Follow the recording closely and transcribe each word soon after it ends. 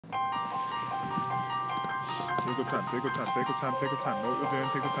Take your time, take your time, take your time, take your time. Know what you're doing,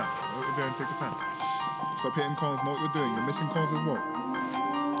 take your time. Know what you're doing, take your time. Stop hitting cones, know what you're doing. You're missing cones as well.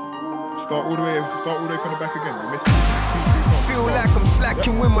 Start all the way from the back again. You're missing cones. Feel like I'm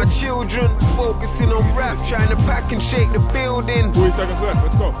slacking with my children. Focusing on rap, trying to pack and shake the building. 40 seconds left,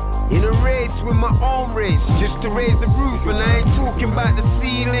 let's go. In a race with my own race, just to raise the roof, and I ain't talking about the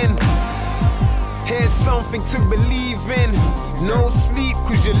ceiling. Here's something to believe in. No sleep,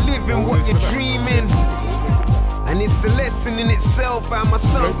 cause you're living what you're dreaming. And it's a lesson in itself how my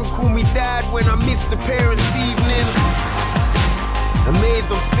son could call me dad when I miss the parents' evenings. Amazed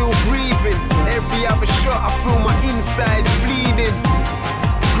I'm still breathing. Every other shot I feel my insides bleeding.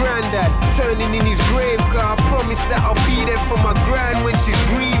 Granddad turning in his grave, cause I promised that I'll be there for my gran when she's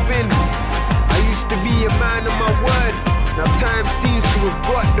grieving. I used to be a man of my word. Now time seems to have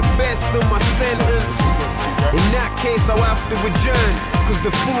got the best of my sentence. In that case I'll have to adjourn, cause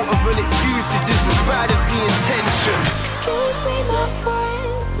the thought of an excuse is just as bad as the intention. Excuse me, my friend.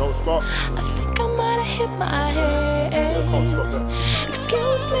 Don't stop. I think I might have hit my head.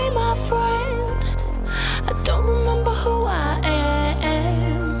 Excuse me, my friend. I don't remember who I am.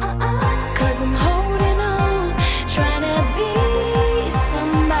 Cause I'm holding on, trying to be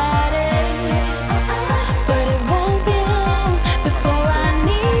somebody. But it won't be long before I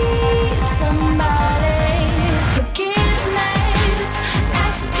need somebody. Forgiveness,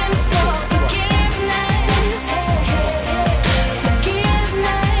 asking for forgiveness.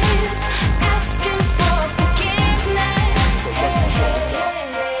 Forgiveness, asking for forgiveness.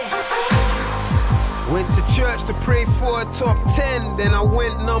 Went to church to pray for a top 10, then I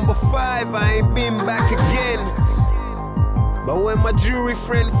went number 5, I ain't been back again. But when my jewelry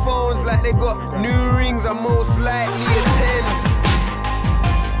friend phones like they got new rings, I most likely attend.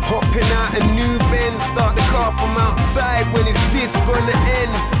 Hopping out a new Benz, start the car from outside, when is this gonna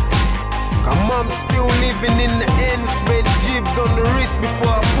end? My mum's still living in the end, spent jibs on the wrist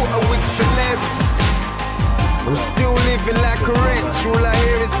before I put her with celebs. I'm still living like a wretch, all I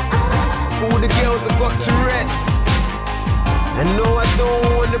hear is all the girls have got Tourette's. And no, I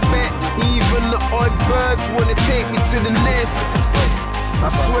don't wanna bet, even the odd birds wanna take me to the nest. I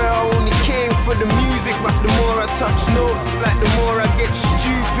swear I only came for the music, but the more I touch notes, it's like the more I get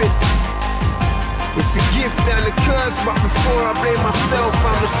stupid. It's a gift and a curse, but before I blame myself,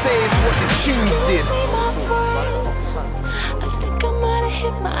 I'ma say it's what the tunes did. Excuse me, my friend. I think I might have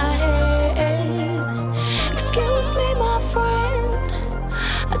hit my head.